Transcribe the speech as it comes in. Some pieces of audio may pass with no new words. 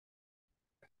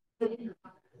All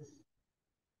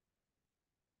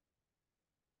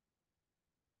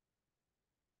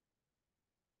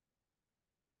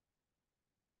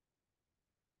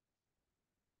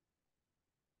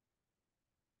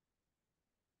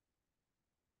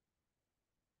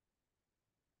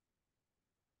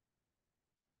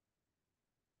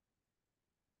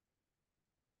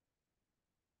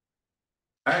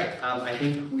right, I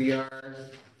think we are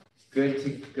good to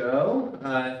go.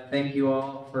 Thank you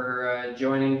all for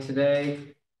joining today.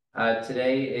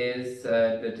 Today is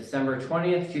the December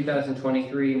 20th,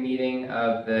 2023 meeting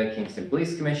of the Kingston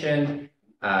Police Commission.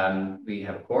 We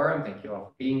have a quorum. Thank you all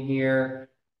for being here.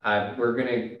 We're going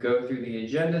to go through the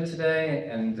agenda today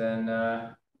and then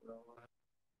we'll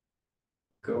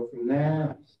go from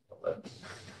there.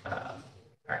 All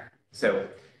right, so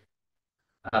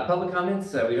public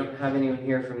comments. We don't have anyone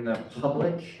here from the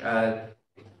public,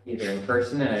 either in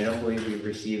person, and I don't believe we've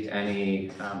received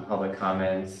any public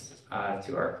comments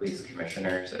to our police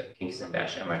commissioners at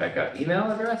kingston-mi.gov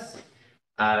email address.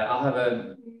 I'll have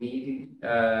a meeting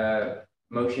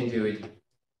motion to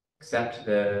accept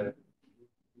the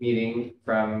meeting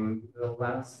from the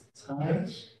last time.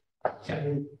 Yeah.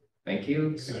 Thank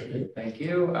you. Thank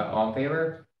you. All in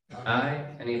favor? Aye.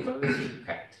 Any opposed?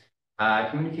 Okay.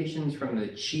 Communications from the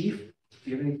chief.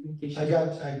 Do you have any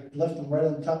communications? I left them right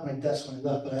on the top of my desk when I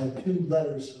left, but I had 2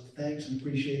 letters of thanks and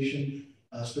appreciation,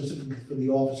 specifically for the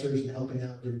officers and helping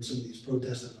out during some of these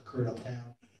protests that occurred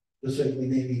uptown. Specifically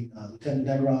naming Lieutenant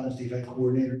Negron as the event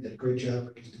coordinator, did a great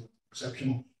job. He's doing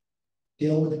exceptional.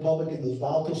 Dealing with the public in those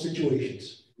volatile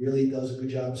situations, really does a good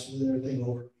job of smoothing everything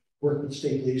over. Working with the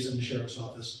state police and the sheriff's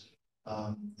office,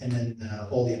 and then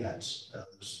all the events.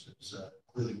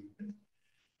 Clearly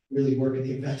really working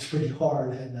the events pretty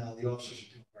hard, and the officers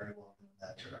are doing very well in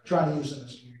that. Trying to use them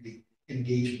as community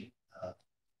engagement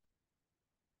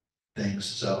things,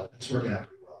 so it's working out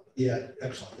pretty well. Yeah,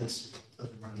 excellent. It's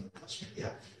running the customer.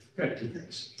 Yeah, good. 2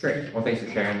 things. Great. Well, thanks for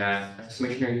sharing that,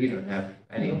 Commissioner. You don't have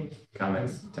any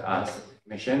comments to us,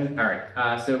 Commission. All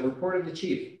right. So report of the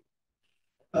chief.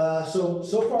 So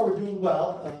far we're doing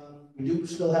well. We do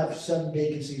still have 7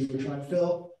 vacancies we're trying to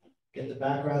fill. Get the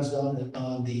backgrounds done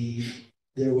on the.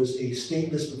 There was a state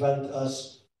list provided to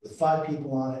us with 5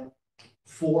 people on it.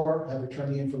 4 have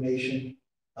returned the information.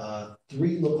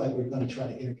 3 look like we're going to try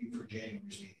to interview for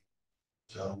January's meeting.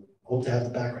 So hope to have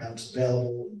the backgrounds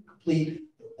available and complete.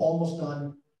 They're almost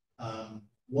done.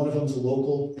 One of them is a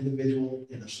local individual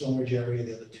in the Stonebridge area.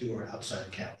 The other 2 are outside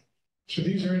the county. So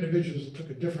these are individuals that took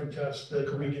a different test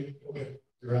that we get. Okay.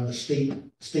 They're on the state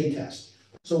test.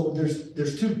 So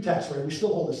there's 2 tests, right? We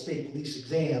still hold a state police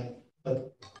exam,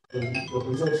 but the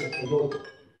results are the local.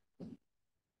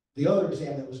 The other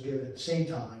exam that was given at the same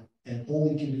time and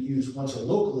only can be used once a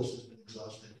local list has been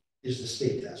exhausted is the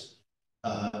state test.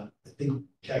 I think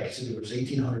Jackie said there was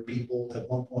 1,800 people at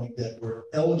one point that were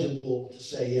eligible to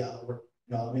say, yeah,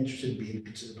 I'm interested in being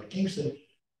considered by Kingston.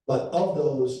 But of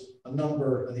those, a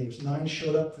number, I think it was 9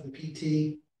 showed up for the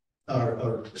PT,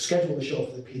 or scheduled to show up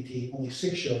for the PT. Only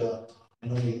 6 showed up,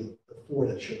 and only the 4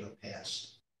 that showed up passed.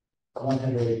 1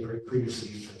 had already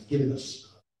previously given us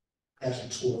passing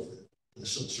score for the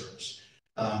civil service.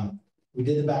 We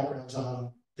did the backgrounds on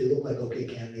them. They look like okay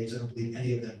candidates. I don't believe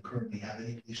any of them currently have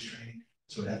any police training,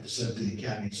 so we'd have to send them to the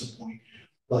academy at some point.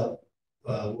 But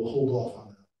we'll hold off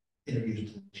on the interviews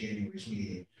until January's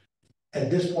meeting.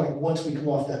 At this point, once we come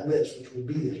off that list, which will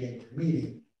be the January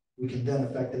meeting, we can then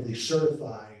effectively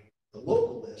certify the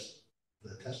local list,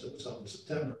 the test that was held in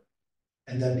September,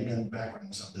 and then begin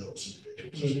backgrounds on those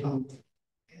individuals as well.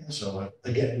 And so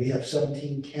again, we have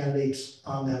 17 candidates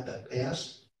on that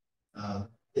passed.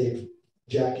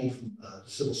 Jackie from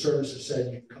Civil Services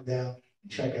said you can come down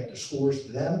and check out their scores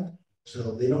to them.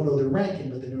 So they don't know their ranking,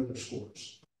 but they know their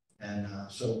scores. And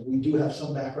so we do have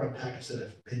some background packets that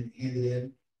have been handed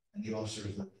in, and the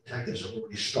officers, the detectives have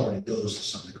already started those to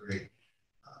some degree.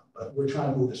 But we're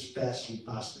trying to move as fast as we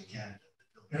possibly can.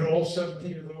 And all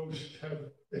 17 of those have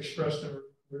expressed their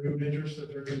renewed interest that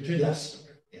they're continuing. Yes.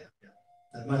 Yeah.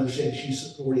 And my understanding,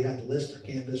 she's already had the list, her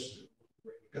canvas.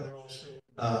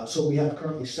 So we have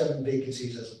currently 7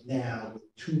 vacancies as of now, with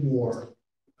 2 more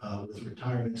with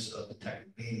retirements of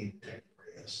Detective Beanie and Detective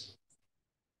Reyes.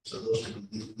 So those will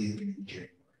be leaving in January.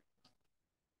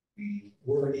 We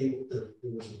were able to,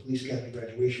 there was a police academy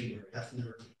graduation where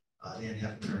Hefner, Dan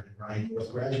Hefner and Ryan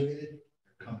North graduated.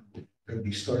 They're going to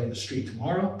be starting the street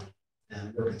tomorrow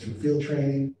and working through field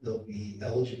training. They'll be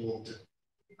eligible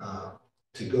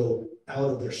to go out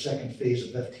of their second phase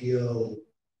of FTO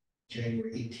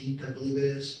January 18th, I believe it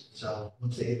is. So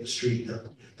once they hit the street,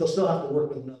 they'll still have to work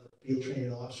with another field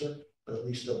training officer, but at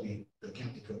least they'll be the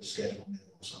county code schedule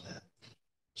minimums on that.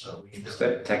 So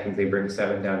technically bring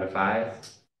 7 down to 5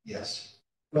 Yes.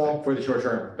 Well, for the short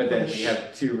term, but then we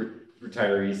have 2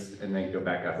 retirees and then go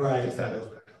back up right. to 7.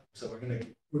 So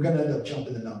we're gonna end up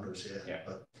jumping the numbers here. Yeah.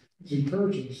 But It's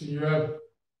encouraging, so you have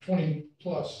 20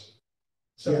 plus.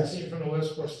 17 from the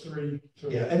list plus 3. So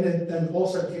yeah, and then all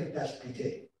 17 that's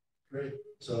PT. great.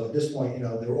 So at this point,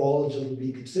 they're all eligible to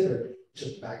be considered, it's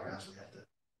just backgrounds we have to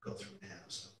go through now.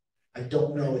 So I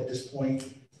don't know at this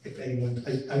point if anyone,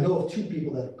 I know of 2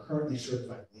 people that are currently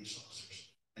certified police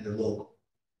officers and they're local.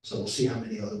 So we'll see how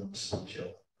many other ones show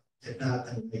up. If not,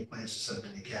 then we'll make plans to send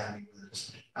them to the academy, whether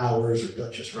it's hours or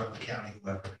Dutchess, Rutland County,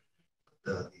 whoever.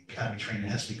 The academy training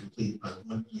has to be complete by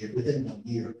 1 year, within 1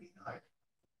 year of being hired.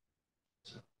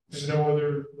 So There's no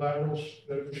other laterals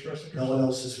that have expressed interest? no one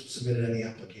else has submitted any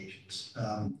applications.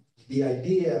 The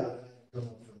idea, I don't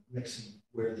know if I'm mixing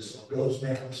where this all goes,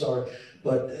 man, I'm sorry,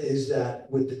 but is that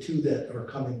with the 2 that are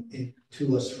coming in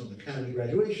to us from the academy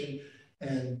graduation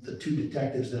and the 2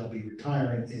 detectives that'll be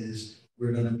retiring is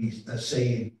we're gonna be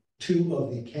saying 2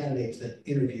 of the candidates that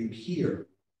interviewed here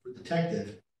for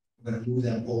detective, we're gonna move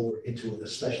them over into a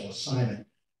special assignment.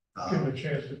 Give them a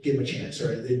chance. Give them a chance,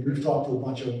 right? We've talked to a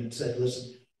bunch of them and said,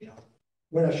 listen,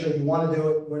 we're not sure you want to do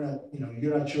it. We're not,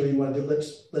 you're not sure you want to do it.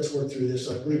 Let's work through this.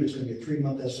 So I believe it's going to be a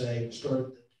 3-month essay. We'll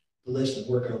start the list and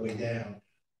work our way down.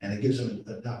 And it gives them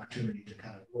an opportunity to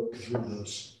kind of work through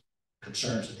those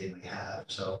concerns that they may have.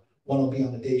 So one will be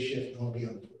on the day shift, one will be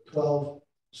on the 12.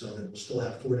 So then we'll still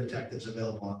have 4 detectives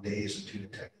available on days and 2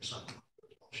 detectives on the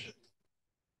 12 shift.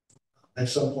 At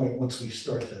some point, once we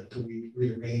start to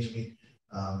rearrange,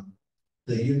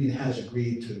 the union has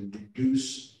agreed to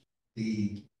reduce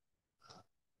the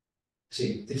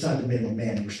it's not the minimum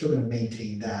man, we're still going to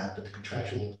maintain that, but the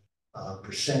contractual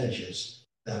percentages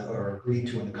that are agreed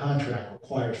to in the contract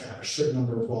requires to have a certain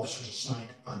number of officers assigned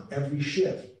on every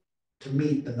shift to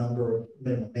meet the number of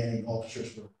minimum manning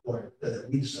officers required that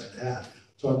we decide to have.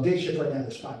 So on day shift right now,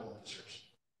 there's 5 officers,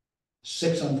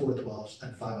 6 on 412s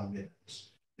and 5 on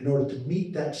midnights. In order to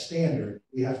meet that standard,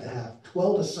 we have to have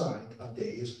 12 assigned on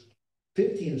days,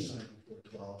 15 assigned on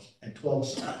 412s, and 12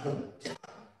 assigned on midnights.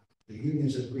 The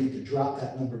unions agreed to drop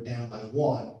that number down by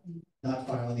 1, not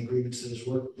file any grievances,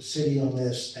 work with the city on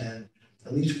this, and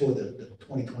at least for the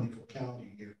 2024 calendar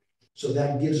year. So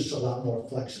that gives us a lot more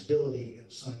flexibility in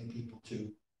assigning people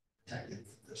to protective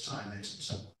assignments and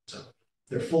so on. So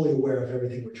they're fully aware of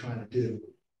everything we're trying to do,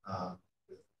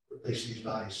 replacing these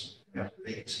bodies. Yeah.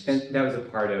 Vacancies. And that was a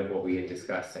part of what we had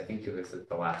discussed. I think it was at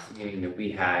the last meeting that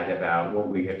we had about what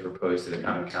we had proposed to the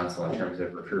common council in terms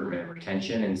of recruitment and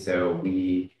retention. And so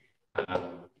we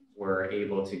were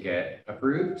able to get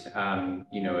approved, a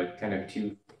kind of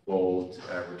 2-fold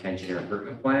retention and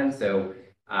recruitment plan. So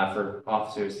for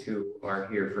officers who are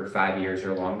here for 5 years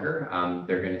or longer,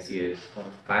 they're going to see a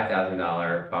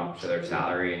 $5,000 bump to their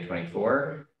salary in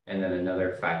 24, and then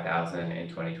another $5,000 in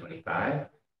 2025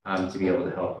 to be able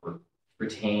to help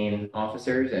retain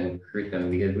officers and recruit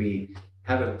them, because we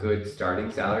have a good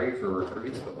starting salary for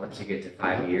recruits, but once you get to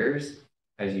 5 years,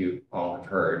 as you all have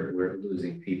heard, we're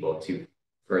losing people to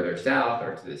further south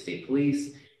or to the state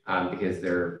police because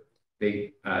they're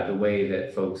big. The way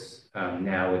that folks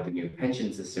now with the new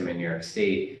pension system in New York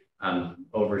State,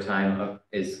 overtime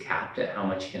is capped at how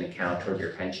much can account toward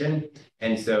your pension.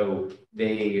 And so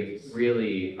they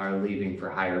really are leaving for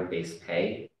higher base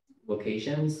pay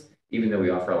locations, even though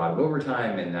we offer a lot of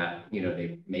overtime and that,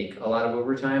 they make a lot of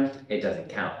overtime, it doesn't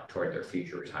count toward their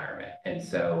future retirement. And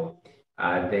so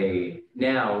they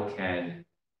now can,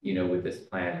 with this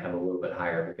plan, have a little bit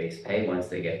higher of a base pay once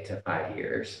they get to 5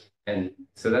 years. And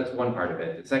so that's one part of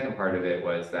it. The second part of it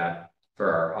was that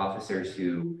for our officers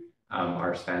who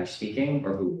are Spanish speaking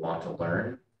or who want to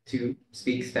learn to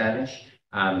speak Spanish,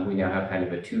 we now have kind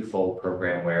of a 2-fold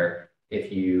program where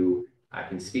if you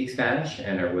can speak Spanish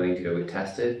and are willing to go get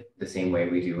tested the same way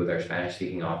we do with our Spanish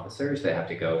speaking officers, they have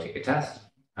to go take a test.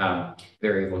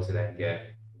 They're able to then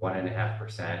get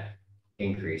 1.5%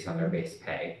 increase on their base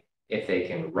pay. If they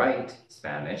can write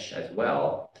Spanish as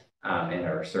well and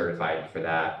are certified for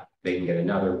that, they can get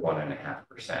another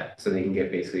 1.5%. So they can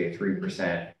get basically a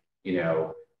 3%,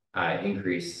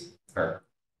 increase or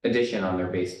addition on their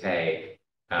base pay,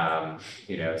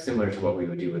 similar to what we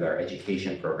would do with our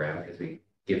education program, because we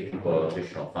give people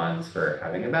additional funds for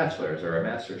having a bachelor's or a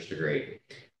master's degree.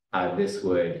 This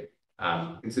would,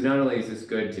 and so not only is this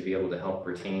good to be able to help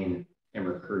retain and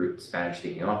recruit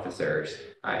Spanish-speaking officers,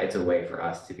 it's a way for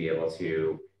us to be able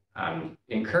to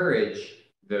encourage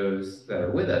those that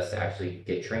are with us to actually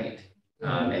get trained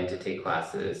and to take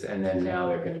classes. And then now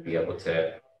they're going to be able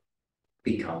to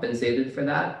be compensated for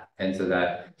that. And so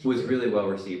that was really well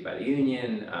received by the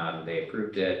union. They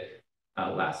approved it.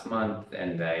 last month,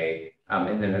 and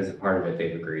and then as a part of it,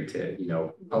 they've agreed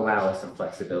to, allow us some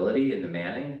flexibility in the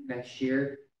manning next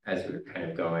year as we're kind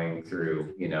of going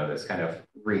through, this kind of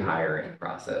rehiring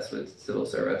process with civil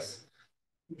service.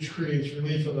 Which creates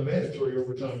relief on the mandatory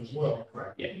overtime as well.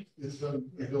 Right. Yeah. It's done,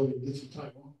 the ability to get some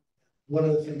time off. One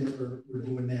other thing that we're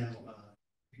doing now,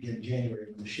 again, in January,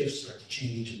 when the shifts start to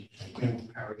change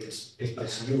and power gets by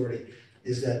seniority,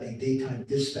 is that a daytime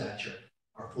dispatcher,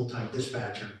 our full-time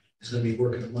dispatcher, is going to be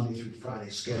working a Monday through Friday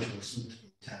schedule, soon to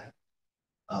be 10,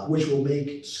 which will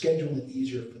make scheduling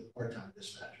easier for the part-time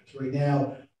dispatchers. Right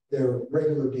now, their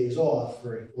regular days off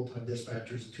for a full-time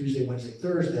dispatcher is Tuesday, Wednesday,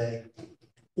 Thursday,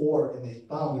 or in the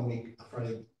following week,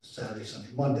 Friday, Saturday, Sunday,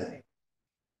 Monday.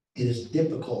 It is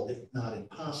difficult, if not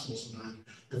impossible sometimes,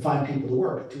 to find people to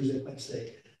work Tuesday,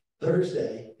 Wednesday,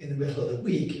 Thursday in the middle of the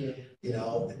week.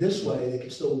 This way they can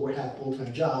still have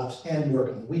full-time jobs and work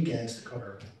on the weekends to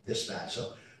cover dispatch.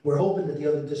 So we're hoping that the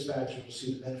other dispatchers will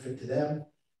see the benefit to them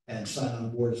and sign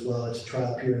on board as well. It's a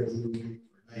trial period of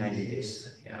for 90 days.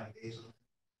 Yeah. 90 days.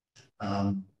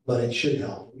 But it should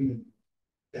help. We've been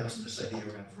bouncing this idea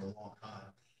around for a long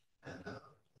time. And I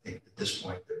think at this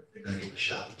point, they're going to give it a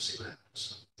shot and see what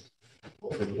happens.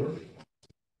 Hopefully it'll work.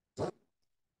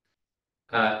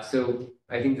 So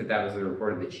I think that was the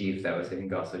report of the chief. That was, I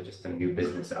think, also just some new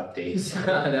business updates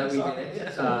that we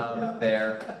did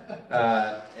there.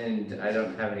 And I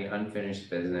don't have any unfinished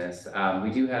business. We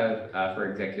do have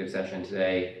for executive session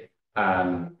today.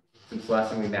 Since the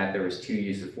last time we met, there was 2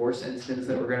 use of force incidents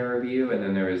that we're going to review, and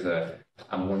then there was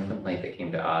one complaint that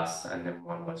came to us, and then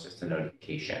one was just a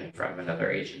notification from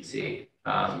another agency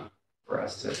for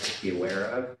us to be aware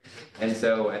of. And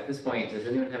so at this point, does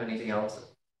anyone have anything else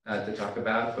to talk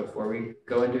about before we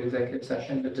go into executive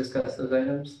session to discuss those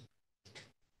items?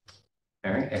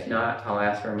 All right, if not, I'll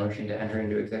ask for a motion to enter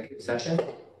into executive session.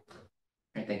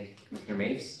 I think Commissioner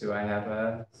Mapes, do I have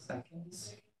a second?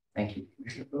 Thank you,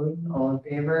 Commissioner Bowden. All in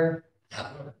favor?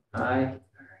 Aye.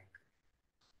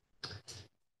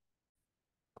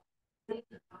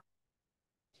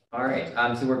 All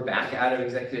right, so we're back out of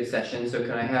executive session. So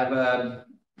can I have a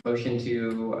motion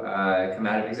to come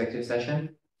out of executive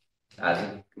session?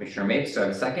 Commissioner Mapes, do I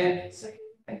have a second? Second.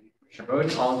 Thank you, Commissioner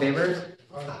Bowden. All in favor?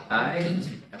 Aye.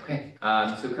 Okay,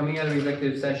 so coming out of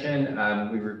executive session,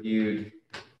 we reviewed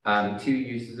 2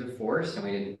 uses of force, and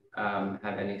we didn't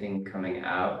have anything coming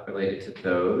out related to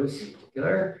those in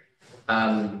particular.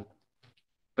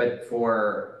 But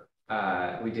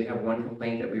we did have one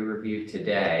complaint that we reviewed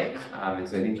today, and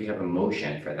so I think we have a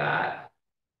motion for that.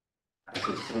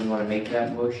 So does someone want to make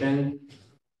that motion?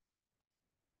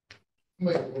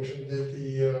 Make a motion that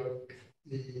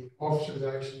the officer's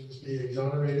actions be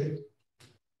exonerated.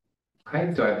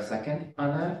 Okay, do I have a second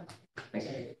on that? Thank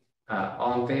you.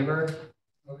 All in favor?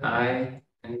 Okay. Aye.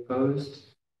 Any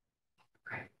opposed?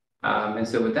 Okay. And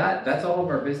so with that, that's all of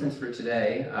our business for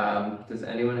today. Does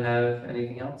anyone have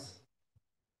anything else?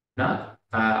 Not?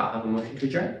 I'll have a motion to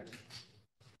adjourn.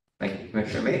 Thank you,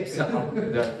 Commissioner Mapes. Do I have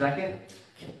a second?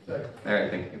 Second. All right,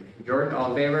 thank you. Jordan, all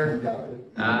in favor?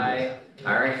 Aye.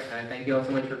 All right, thank you all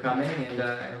so much for coming, and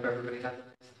I hope everybody has a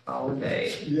nice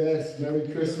holiday. Yes, Merry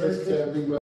Christmas to everyone.